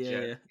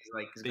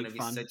like, he's going to be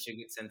such a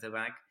good centre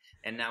back,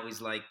 and now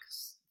he's like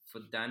for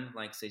done,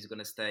 like, so he's going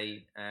to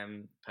stay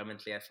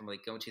permanently at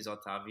Famalicão, which is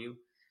Otávio,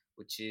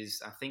 which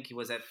is, I think he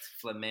was at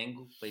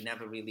Flamengo, but he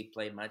never really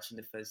played much in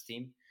the first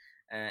team,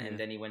 and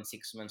then he went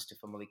 6 months to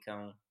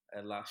Famalicão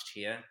last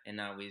year, and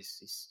now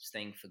he's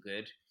staying for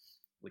good,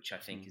 which I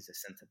think is a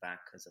centre-back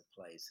as a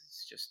player.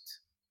 It's just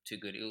too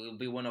good. It will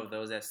be one of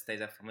those that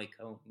stays at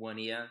Famalicão 1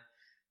 year,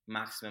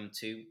 maximum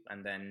 2,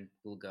 and then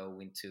will go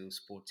into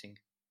Sporting.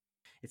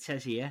 It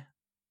says here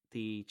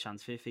the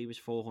transfer fee was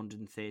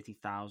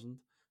 430,000.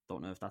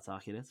 Don't know if that's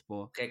accurate,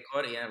 but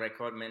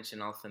record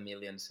mentioned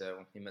 $500,000,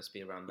 so he must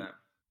be around that.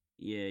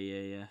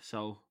 Yeah.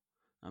 So,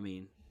 I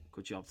mean,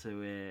 good job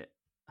to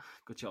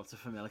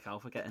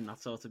Famalicão for getting that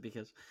sorted,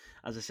 because,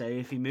 as I say,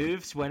 if he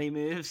moves, when he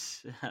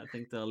moves, I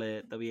think they'll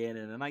be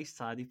earning a nice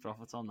tidy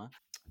profit on that.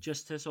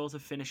 Just to sort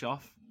of finish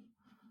off,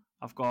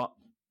 I've got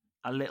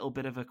a little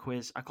bit of a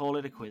quiz. I call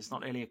it a quiz,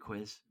 not really a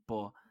quiz,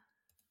 but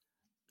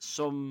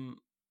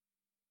some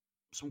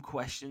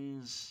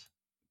questions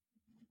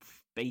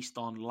based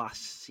on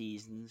last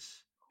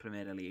season's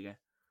Primeira Liga.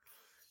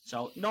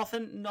 So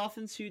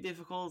nothing too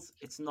difficult.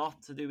 It's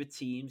not to do with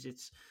teams.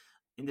 It's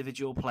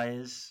individual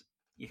players.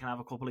 You can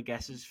have a couple of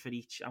guesses for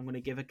each. I'm going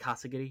to give a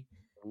category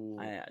Ooh.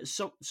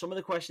 So some of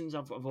the questions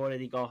I've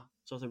already got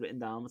sort of written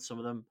down, but some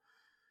of them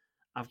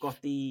I've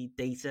got the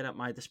data at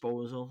my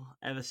disposal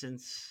ever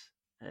since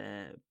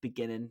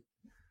beginning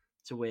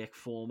to work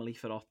formally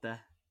for Opta.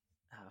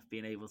 I've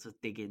been able to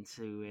dig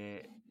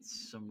into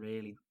some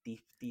really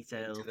deep,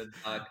 detailed Into the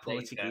dark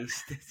Portuguese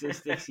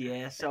statistics.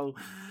 Yeah, so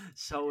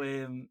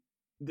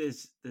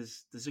there's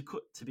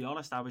to be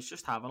honest, I was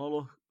just having a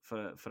look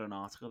for an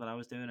article that I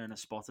was doing, and I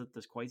spotted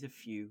there's quite a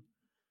few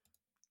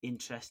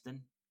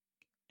interesting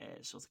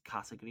sort of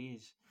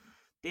categories.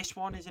 This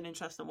one is an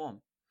interesting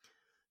one.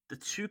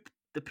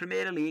 The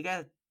Primera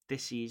Liga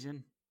this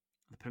season,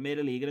 the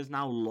Primera Liga has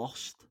now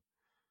lost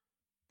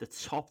the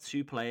top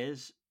two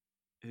players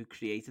who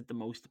created the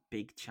most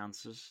big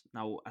chances.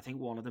 Now, I think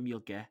one of them you'll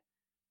get.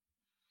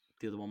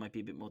 The other one might be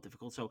a bit more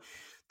difficult. So,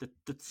 the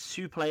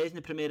two players in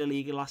the Primera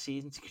Liga last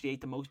season to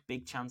create the most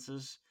big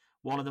chances,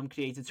 one of them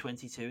created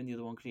 22 and the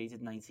other one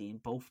created 19.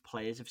 Both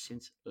players have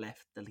since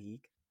left the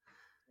league.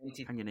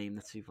 20, Can you name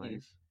the two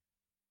players?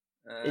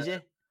 uh, Is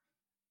it?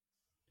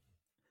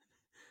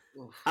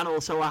 oof. And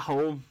also at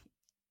home,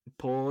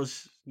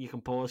 pause. You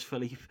can pause,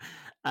 Philippe,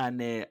 and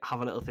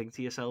have a little think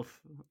to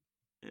yourself.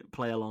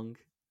 Play along.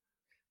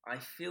 I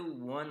feel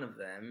one of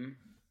them.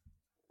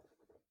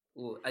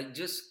 Ooh, I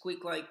just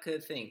quick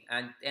thing.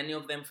 And any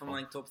of them from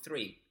my top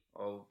three?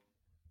 Or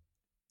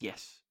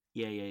Yes.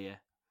 Yeah.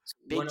 so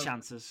Big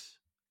chances.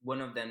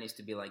 One of them needs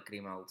to be like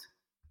Grimaldo.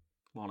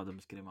 One of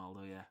them's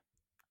Grimaldo, yeah.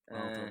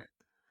 Well done.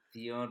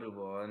 The other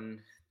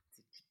one,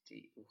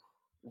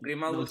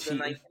 Grimaldo was the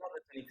 19 or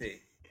the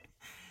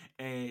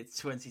 22.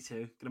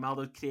 22.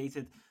 Grimaldo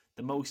created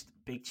the most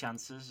big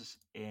chances.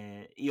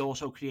 He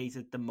also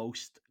created the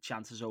most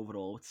chances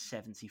overall with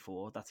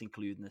 74. That's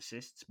including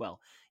assists.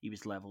 Well, he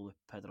was level with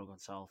Pedro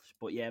Gonçalves.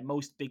 But yeah,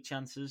 most big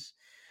chances.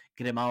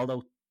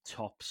 Grimaldo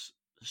tops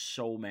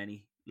so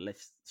many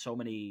lists, so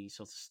many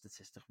sort of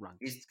statistic ranks.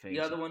 Is the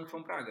other one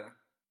from Praga?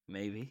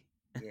 Maybe.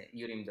 Yeah,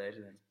 Yurim Deir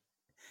then.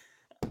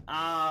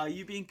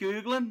 You been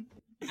Googling?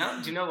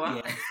 No, do you know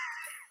what? Yeah.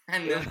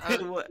 And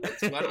what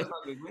was not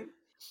Googling?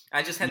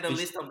 I just had the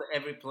list of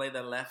every play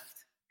that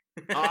left.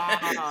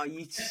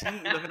 You see,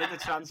 looking at the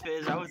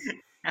transfers out.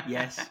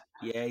 Yes,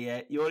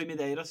 yeah. Yuri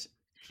Medeiros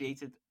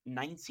created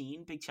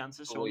 19 big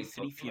chances, so only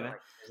 3 fewer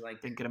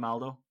than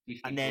Grimaldo.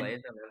 50 and then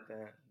players that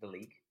left the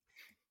league.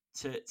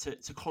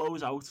 To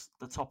close out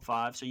the top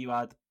 5, so you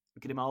had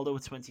Grimaldo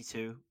with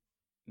 22,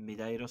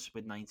 Medeiros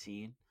with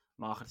 19,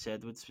 Marcus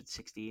Edwards with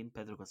 16,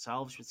 Pedro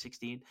Gonçalves with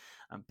 16,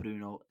 and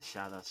Bruno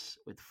Chadas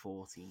with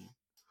 14.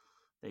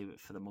 They were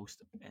for the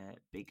most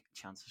big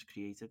chances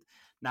created.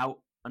 Now,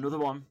 another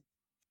one.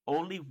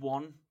 Only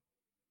one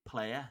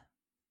player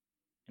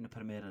in the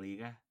Primera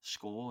Liga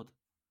scored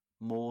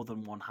more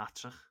than one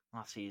hat-trick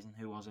last season.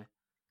 Who was it?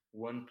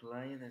 One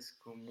player that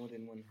scored more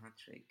than one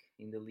hat-trick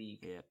in the league?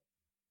 Yeah.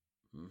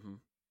 Mm-hmm.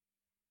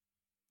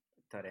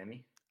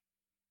 Taremi?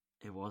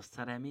 It was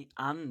Taremi.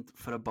 And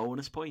for a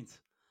bonus point,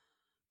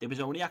 there was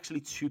only actually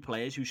 2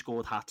 players who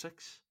scored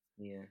hat-tricks.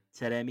 Yeah.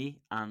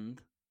 Taremi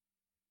and...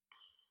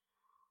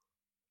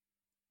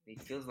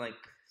 It feels like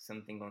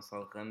something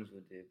Gonçalo Ramos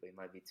would do, but it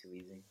might be too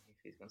easy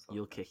if he's Gonçalo.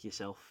 You'll kick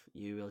yourself.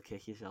 You will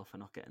kick yourself for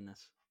not getting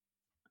this.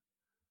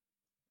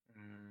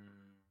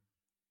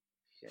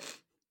 Shit.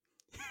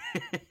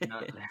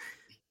 Not that.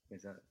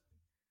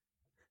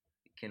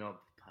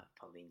 Cannot.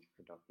 Paulinho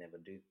could not never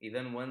do. He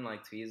done one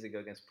like 2 years ago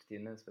against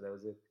Portimonense, but that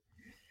was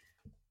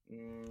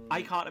it.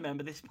 I can't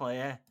remember this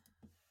player.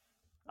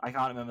 I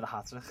can't remember the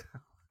hat-trick.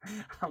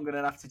 I'm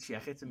gonna have to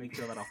check it to make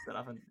sure that Opta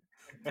haven't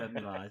fed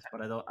me lies,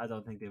 but I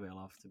don't think they will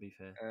have, to be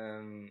fair.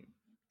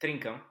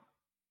 Trincão.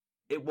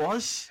 It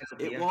was.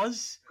 Yeah.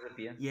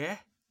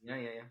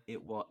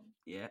 It was.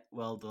 Yeah.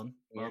 Well done.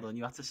 Well done.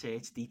 You had to say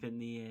it's deep in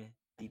the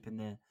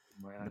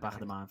back of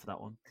the mind for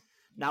that one.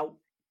 Now,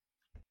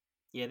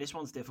 yeah, this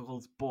one's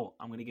difficult, but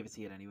I'm going to give it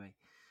to you anyway.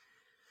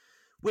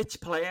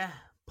 Which player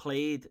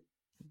played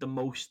the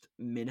most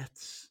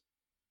minutes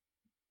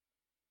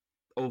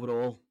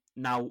overall?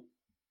 Now,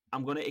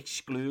 I'm going to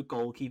exclude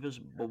goalkeepers,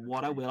 but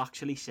what I will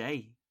actually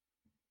say,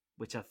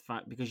 which I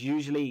find, because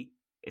usually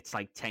it's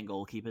like 10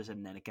 goalkeepers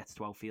and then it gets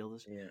to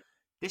outfielders. Yeah.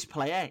 This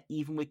player,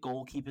 even with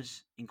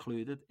goalkeepers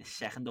included, is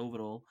second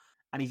overall,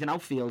 and he's an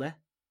outfielder.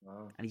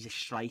 Wow. And he's a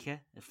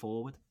striker, a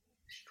forward.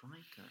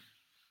 Striker.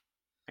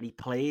 And he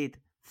played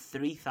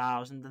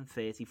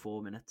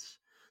 3,034 minutes.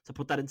 To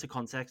put that into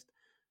context,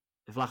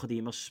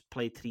 Vlachodimos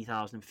played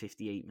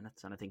 3,058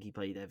 minutes, and I think he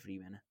played every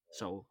minute.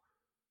 So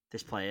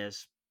this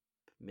player's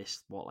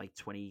missed,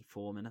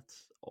 24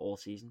 minutes all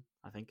season,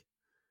 I think,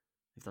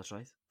 if that's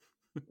right.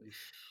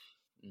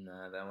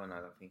 No, that one I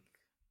don't think.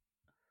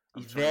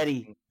 He's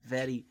very,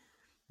 very,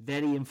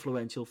 very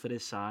influential for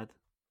his side.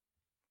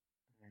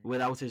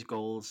 Without his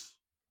goals,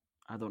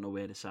 I don't know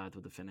where the side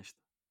would have finished.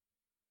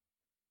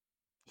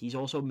 He's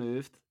also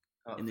moved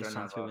in this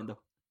transfer window.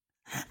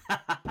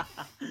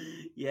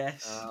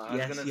 Yes.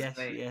 I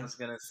was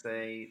gonna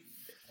say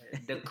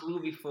the clue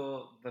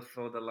before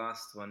the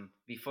last one,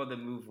 before the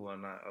move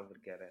one, I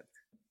would get it.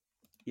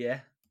 Yeah.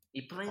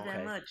 He played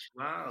that much.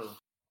 Wow.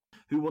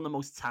 Who won the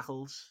most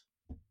tackles?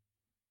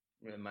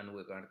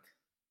 Manuel Ugarte.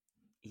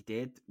 He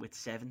did with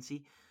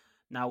 70.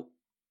 Now,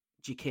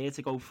 do you care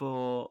to go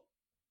for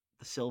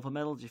the silver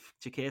medal? Do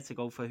you care to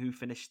go for who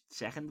finished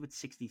second with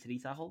 63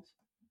 tackles?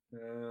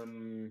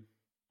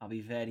 I'll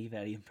be very,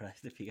 very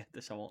impressed if you get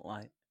this. I won't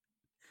lie.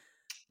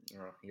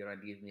 Oh, you're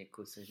right. Give me a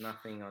clue. There's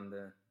nothing on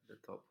the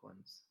top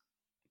ones.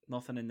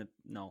 Nothing in the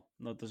no.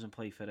 Doesn't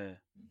play for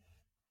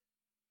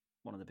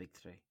one of the big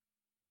three,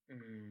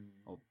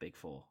 or big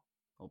four,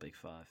 or big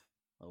five,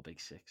 or big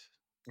six.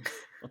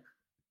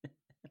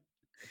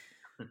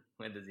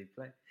 Where does he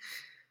play?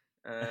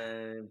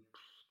 I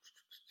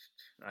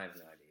have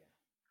no idea.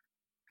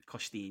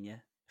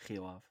 Costinha,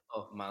 Gioave.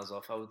 Oh, miles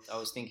off. I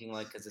was thinking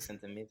like as a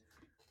centre mid.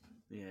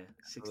 Yeah,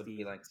 60, would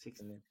be like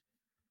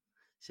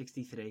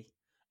 63.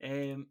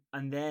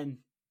 And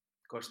then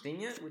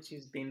Costinha, which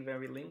has been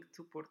very linked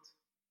to Porto.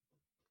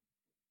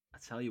 I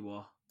tell you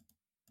what.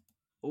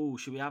 Oh,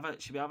 should we have a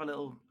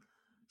little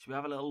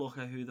look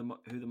at who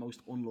the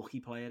most unlucky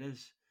player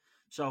is?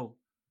 So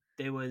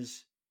there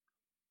was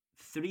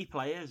 3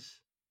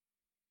 players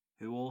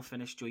who all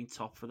finished joint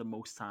top for the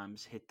most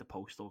times hit the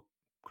post or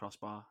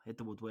crossbar, hit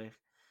the woodwork.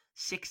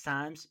 6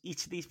 times.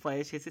 Each of these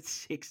players hit it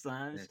 6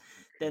 times.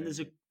 Then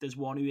there's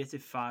one who hit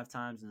it 5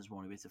 times, and there's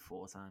one who hit it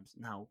 4 times.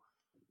 Now,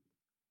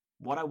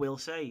 what I will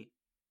say,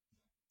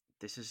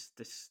 this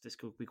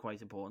could be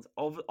quite important.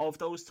 Of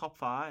those top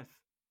 5,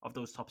 of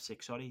those top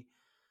 6, sorry,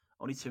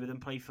 only 2 of them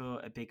play for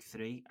a big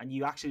 3. And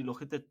you actually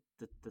look at the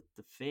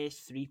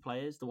first 3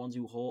 players, the ones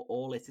who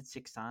all hit it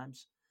 6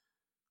 times,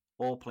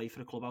 all play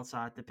for a club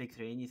outside the big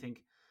 3, and you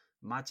think,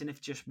 imagine if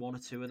just 1 or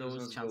 2 of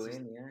those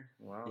chances.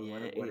 Wow.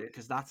 Yeah,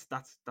 because that's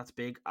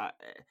big.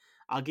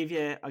 I'll give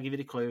you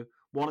the clue.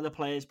 One of the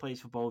players plays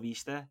for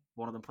Boavista,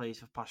 one of them plays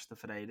for Pasto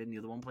Ferreira, and the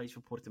other one plays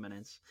for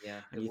Portimonense.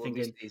 Yeah, and you're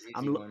thinking,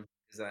 one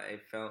because I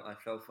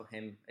fell for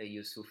him,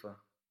 Yusufa.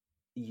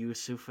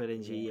 Yusufa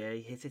in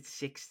GA hit it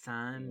 6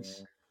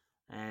 times.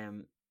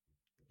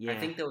 Yeah. I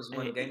think there was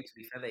one game, to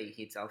be fair, that he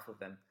hits half of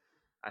them.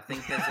 I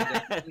think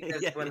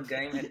there's one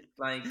game that,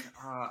 like,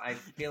 I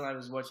feel I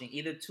was watching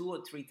either 2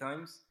 or 3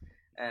 times.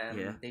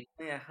 They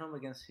play at home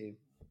against who?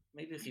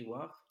 Maybe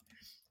Gioave.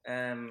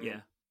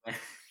 Yeah.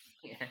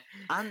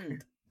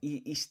 And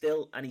he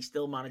still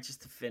manages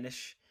to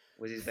finish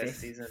with his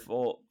best season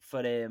for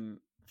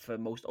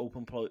most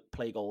open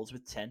play goals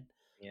with 10.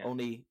 Yeah.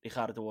 Only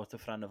Ricardo Horta,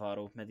 Fran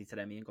Navarro, Mehdi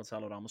Taremi, and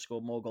Gonzalo Ramos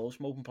scored more goals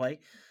from open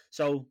play.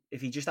 So if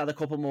he just had a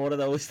couple more of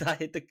those that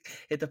hit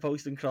the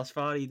post and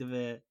crossbar, he'd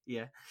have he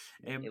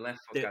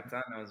left for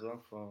Catana as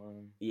well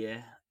for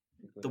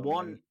the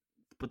one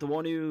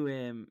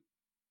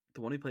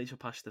who plays for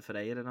Pasto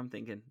Ferreira, and I'm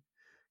thinking,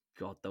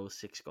 God, those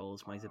 6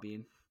 goals might have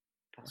been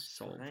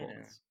so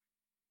important.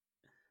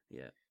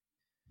 Yeah,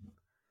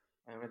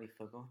 I already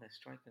forgot their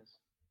strikers.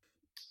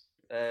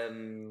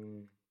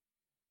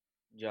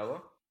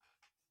 Jawa.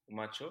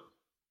 Macho?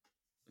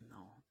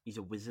 No, he's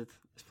a wizard.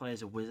 This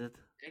player's a wizard.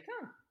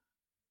 Gaitan?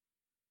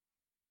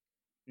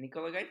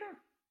 Nicola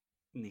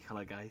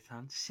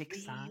Gaitan.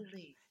 6 times.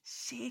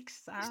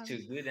 6 times. He's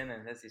too good, isn't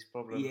it? That's his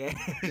problem. Yeah,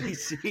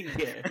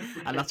 yeah.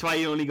 And that's why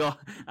he only got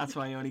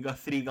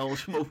 3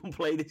 goals from open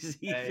play this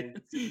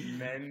season. It's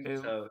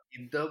mental.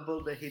 He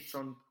doubled the hits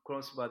on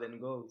crossbar than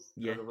goals.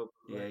 Yeah.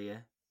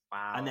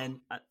 Wow. And then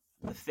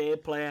the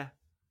 3rd player,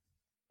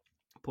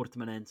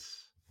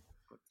 Portimonense.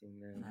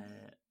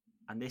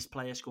 And this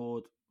player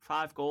scored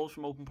 5 goals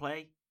from open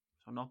play,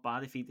 so not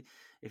bad. If he'd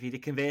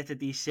have converted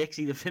these 6,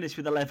 he'd have finished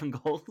with 11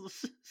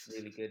 goals.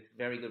 Really good,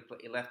 very good play.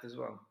 He left as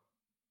well.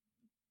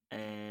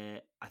 I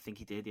think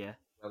he did, yeah.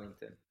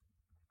 Wellington.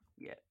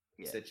 Yeah.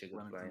 Such a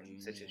good player.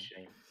 Such a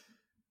shame.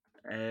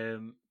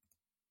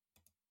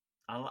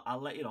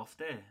 I'll let you off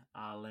there.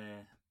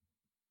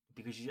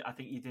 Because I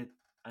think you did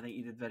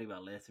very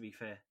well there. To be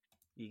fair,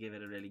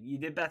 you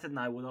did better than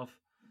I would have.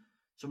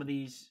 Some of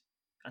these.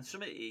 And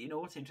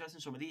what's interesting,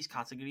 some of these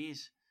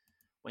categories,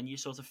 when you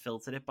sort of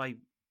filter it by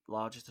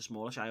largest to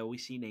smallest, I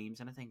always see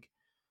names and I think,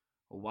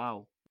 oh,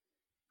 wow.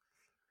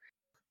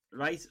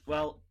 Right,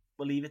 well,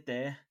 we'll leave it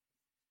there.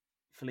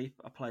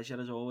 Philippe, a pleasure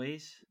as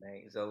always.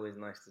 Mate, it's always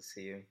nice to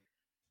see you.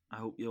 I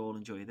hope you all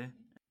enjoyed it.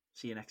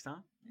 See you next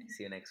time.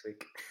 See you next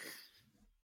week.